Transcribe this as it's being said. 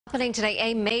Happening today,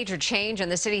 a major change in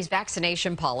the city's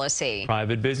vaccination policy.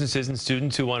 Private businesses and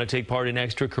students who want to take part in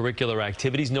extracurricular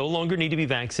activities no longer need to be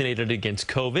vaccinated against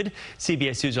COVID.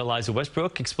 CBS News' Eliza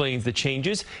Westbrook explains the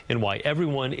changes and why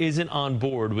everyone isn't on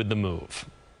board with the move.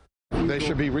 They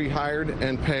should be rehired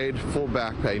and paid full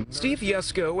back pay. Steve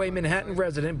Yesko, a Manhattan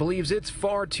resident, believes it's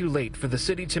far too late for the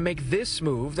city to make this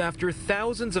move after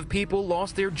thousands of people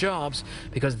lost their jobs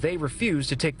because they refused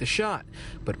to take the shot.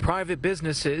 But private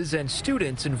businesses and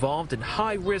students involved in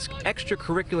high-risk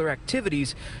extracurricular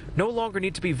activities no longer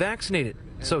need to be vaccinated.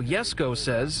 So Yesko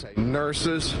says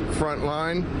nurses,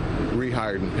 frontline,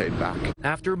 rehired and paid back.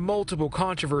 After multiple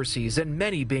controversies and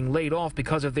many being laid off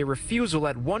because of their refusal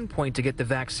at one point to get the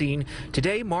vaccine,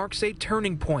 today marks a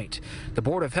turning point. The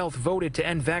Board of Health voted to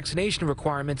end vaccination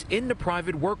requirements in the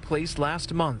private workplace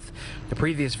last month. The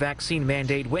previous vaccine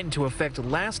mandate went into effect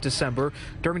last December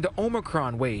during the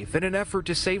Omicron wave in an effort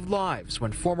to save lives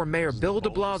when former Mayor Bill de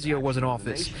Blasio was in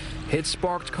office. It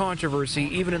sparked controversy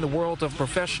even in the world of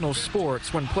professional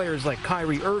sports when players like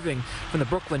Kyrie Irving from the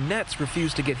Brooklyn Nets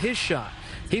refused to get his shot.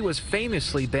 He was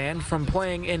famously banned from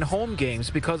playing in home games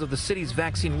because of the city's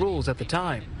vaccine rules at the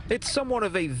time. It's somewhat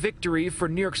of a victory for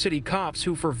New York City cops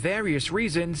who, for various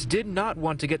reasons, did not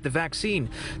want to get the vaccine.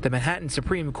 The Manhattan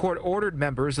Supreme Court ordered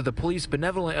members of the Police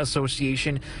Benevolent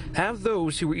Association have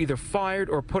those who were either fired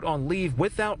or put on leave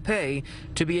without pay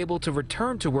to be able to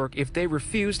return to work if they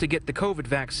refuse to get the COVID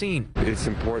vaccine. It's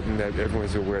important that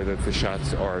everyone's aware that the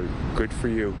shots are good for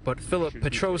you. But Philip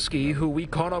Petrosky, who we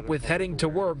caught up with heading to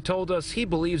work, told us he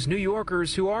believes New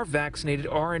Yorkers who are vaccinated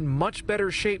are in much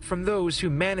better shape from those who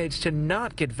managed to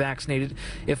not get vaccinated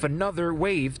if another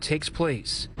wave takes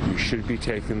place. You should be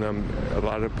taking them, a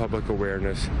lot of public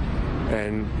awareness,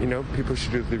 and, people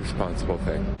should do the responsible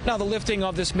thing. Now, the lifting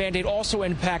of this mandate also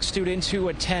impacts students who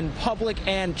attend public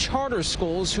and charter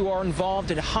schools who are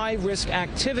involved in high-risk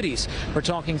activities. We're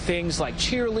talking things like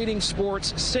cheerleading,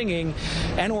 sports, singing,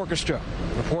 and orchestra.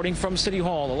 Reporting from City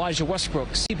Hall, Elijah Westbrook,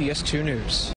 CBS 2 News.